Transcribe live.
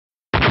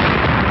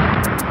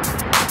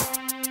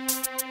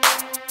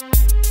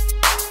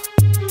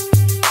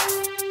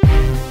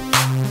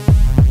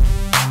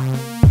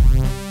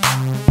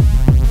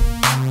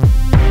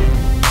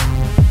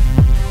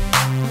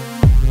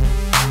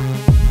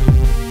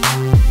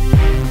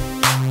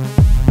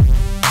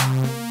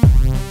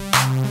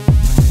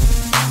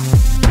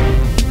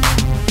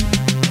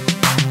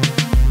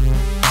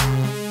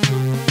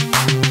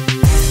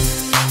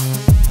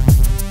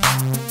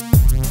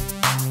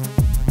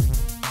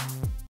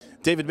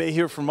David Baye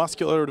here from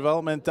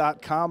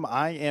MuscularDevelopment.com.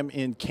 I am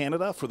in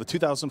Canada for the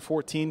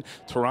 2014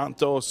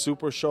 Toronto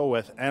Super Show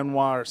with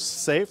Anwar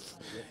Seif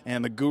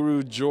and the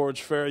guru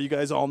George Farah. You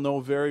guys all know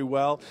very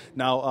well.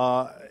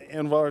 Now,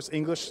 Anwar's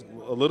English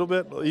a little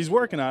bit. He's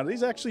working on it.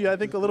 He's actually, I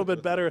think, a little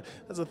bit better.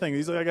 That's the thing.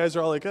 These guys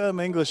are all like,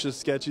 my English is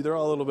sketchy. They're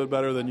all a little bit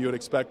better than you would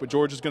expect. But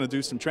George is going to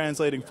do some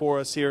translating for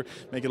us here,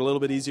 make it a little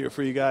bit easier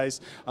for you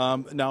guys.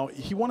 Now,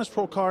 he won his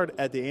pro card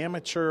at the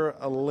Amateur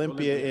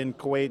Olympia in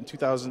Kuwait in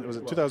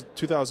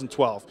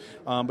 2012.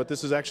 But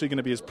this is actually going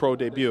to be his pro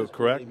debut,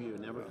 correct?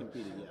 Never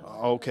competed yet.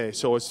 Okay,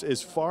 so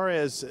as far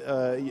as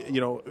you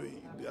know,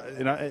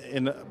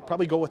 and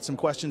probably go with some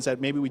questions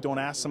that maybe we don't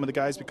ask some of the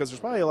guys, because there's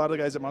probably a lot of the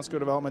guys at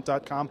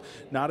MuscularDevelopment.com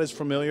not as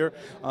familiar.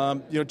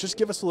 You know, just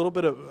give us a little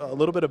bit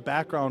of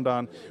background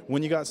on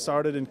when you got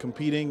started in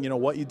competing. You know,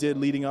 what you did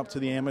leading up to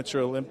the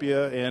Amateur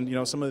Olympia, and you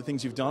know some of the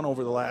things you've done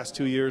over the last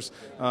 2 years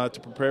to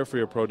prepare for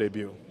your pro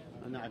debut.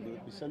 أنا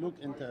بيسألوك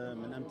أنت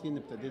من أمتى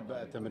ابتديت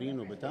بقى تمرين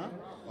وبتاع؟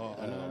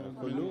 أنا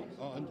كله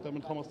أنت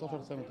من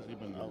 15 سنة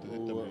تقريبا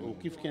ابتديت تمرين.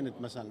 وكيف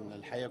كانت مثلا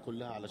الحياة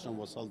كلها علشان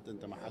وصلت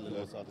أنت محل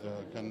الوسط؟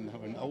 كان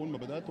من أول ما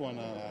بدأت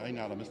وأنا عيني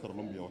على مستر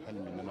أولمبيا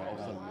وحلمي إن أنا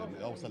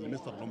أوصل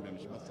لمستر أولمبيا،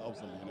 مش بس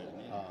أوصل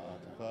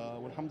هنا.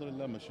 والحمد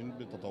لله ماشيين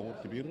بتطور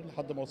كبير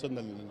لحد ما وصلنا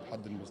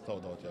لحد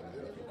المستوى دوت يعني.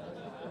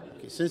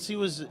 Okay. Since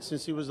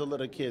he was a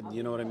little kid,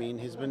 you know what I mean?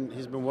 He's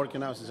been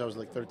working out since I was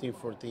like 13,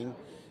 14.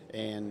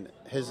 And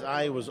his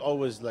eye was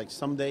always like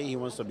someday he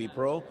wants to be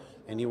pro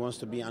and he wants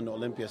to be on the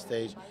Olympia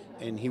stage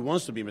and he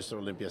wants to be Mr.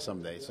 Olympia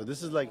someday. So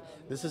this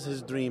is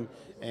his dream,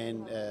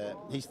 and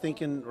he's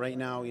thinking right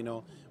now, you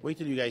know, wait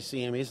till you guys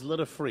see him. He's a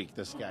little freak,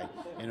 this guy.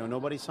 You know,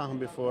 nobody saw him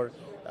before,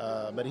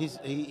 but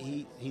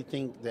he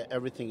think that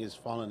everything is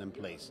falling in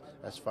place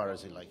as far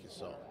as he likes it.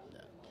 So.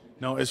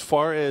 Now, as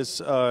far as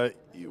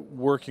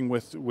working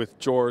with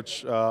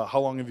George, how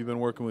long have you been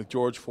working with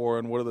George for,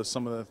 and what are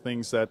some of the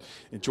things that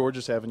George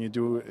is having you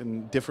do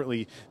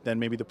differently than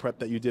maybe the prep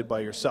that you did by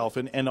yourself?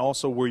 And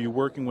also, were you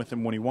working with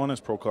him when he won his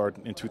pro card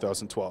in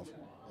 2012?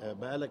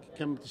 بقالك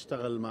كم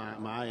تشتغل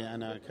معايا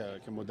أنا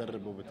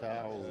كمدرب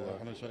وبتاع؟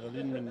 احنا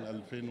شغالين من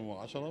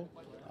 2010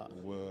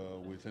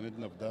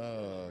 وساندنا في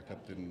ده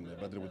كابتن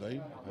بدر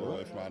بوداي. هو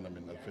واقف معانا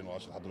من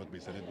 2010 لحد دلوقتي،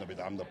 بيساندنا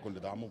بيدعمنا بكل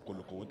دعمه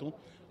وبكل قوته،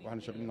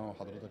 واحنا شغالين مع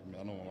حضرتك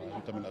انا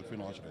وانت من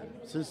 2010 يعني.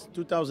 Since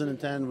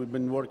 2010 we've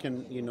been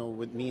working, you know,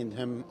 with me and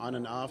him on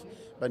and off,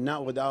 but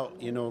not without,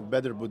 you know,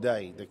 Badr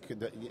Budai.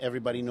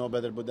 Everybody know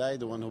Badr Budai,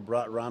 the one who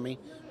brought Rami.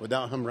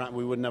 Without him,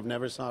 we wouldn't have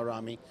never saw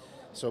Rami.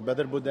 So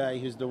Badr Budai,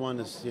 he's the one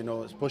is, you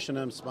know, is pushing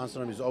him,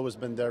 sponsoring him. He's always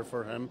been there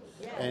for him,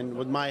 and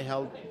with my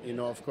help, you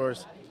know, of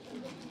course,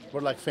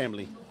 we're like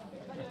family.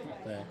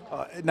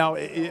 Now,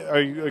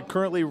 are you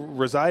currently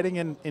residing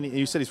in?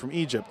 You said he's from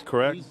Egypt,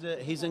 correct?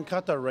 He's in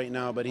Qatar right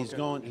now, but he's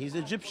going. He's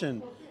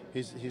Egyptian.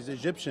 He's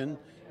Egyptian,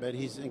 but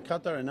he's in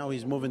Qatar, and now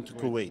he's moving to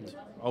Kuwait.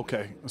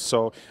 Okay,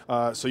 so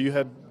so you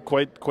had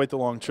quite the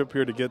long trip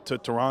here to get to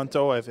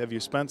Toronto. Have you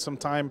spent some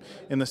time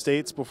in the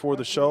States before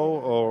the show,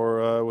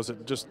 or was it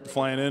just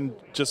flying in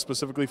just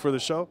specifically for the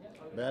show?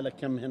 بقالك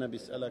كم هنا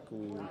بيسألك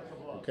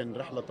وكان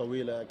رحلة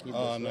طويلة أكيد.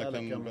 أنا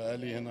كان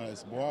بقالي هنا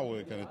أسبوع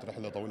وكانت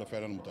رحلة طويلة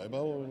فعلا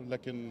متعبة،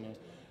 ولكن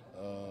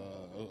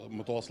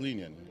متواصلين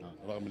يعني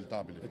رغم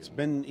التعب اللي فيه. It's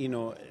been, you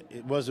know,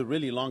 it was a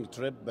really long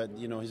trip, but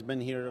you know he's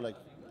been here like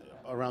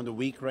around a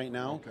week right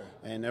now, okay.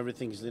 And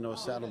everything's, you know,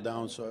 settled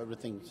down, so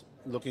everything's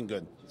looking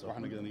good. So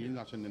احنا جايين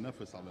عشان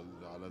ننافس على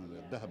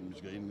الذهب،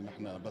 مش جايين ان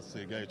احنا بس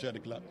جاي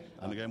اشارك، لا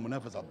انا جاي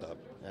منافس على الذهب.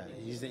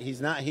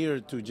 He's not here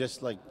to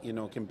just like, you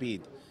know,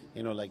 compete,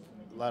 you know, like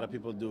a lot of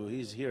people do.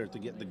 He's here to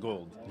get the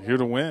gold. Here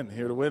to win.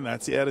 Here to win.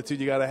 That's the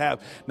attitude you got to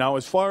have. Now,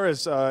 as far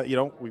as, you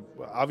know, we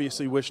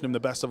obviously wishing him the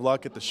best of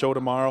luck at the show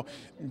tomorrow.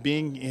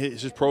 Being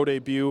his pro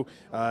debut,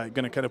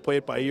 going to kind of play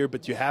it by ear,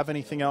 but do you have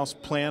anything else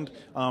planned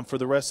for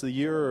the rest of the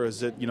year? Or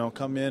is it, you know,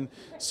 come in,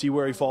 see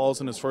where he falls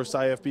in his first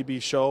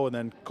IFBB show, and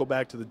then go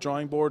back to the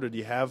drawing board? Or do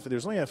you have,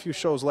 there's only a few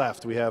shows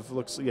left. We have,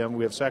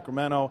 we have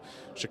Sacramento,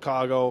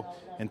 Chicago,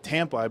 and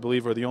Tampa, I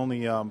believe, are the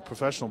only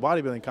professional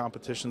bodybuilding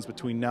competitions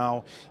between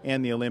now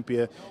and the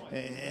Olympia.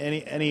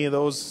 Any of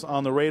those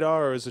on the radar,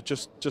 or is it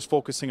just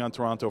focusing on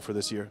Toronto for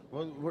this year?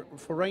 Well,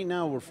 for right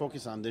now, we're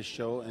focused on this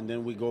show, and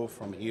then we go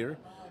from here.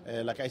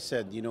 Like I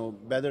said, you know,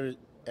 Badr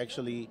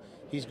actually,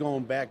 he's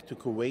going back to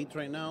Kuwait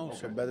right now, okay.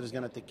 So Badr's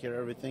going to take care of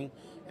everything,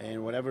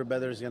 and whatever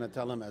Badr is going to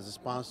tell him as a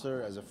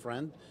sponsor, as a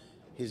friend,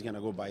 he's going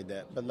to go by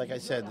that. But like I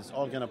said, it's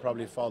all going to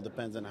probably fall,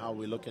 depends on how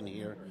we look in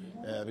here,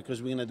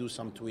 because we're going to do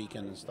some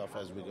tweaking and stuff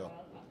as we go.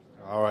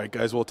 All right,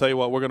 guys, we'll tell you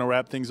what, we're going to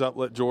wrap things up.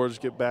 Let George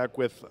get back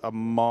with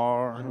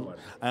Anwar.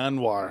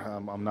 Anwar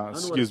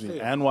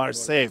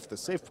Seif. The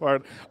safe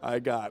part I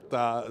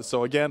got.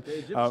 So again, the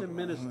Egyptian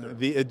minister.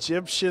 The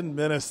Egyptian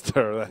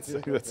minister. That's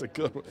a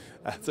good one.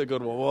 That's a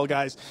good one. Well,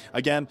 guys,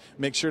 again,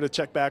 make sure to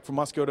check back from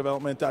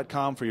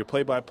MuscularDevelopment.com for your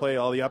play-by-play,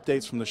 all the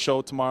updates from the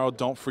show tomorrow.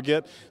 Don't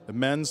forget the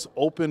men's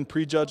open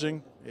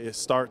prejudging It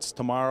starts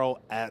tomorrow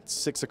at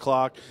 6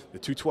 o'clock. The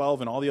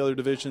 212 and all the other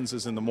divisions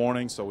is in the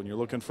morning, so when you're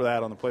looking for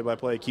that on the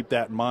play-by-play, keep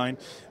that in mind.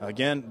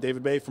 Again,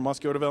 David Baye from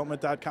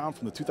MuscularDevelopment.com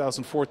from the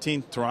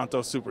 2014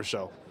 Toronto Super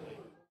Show.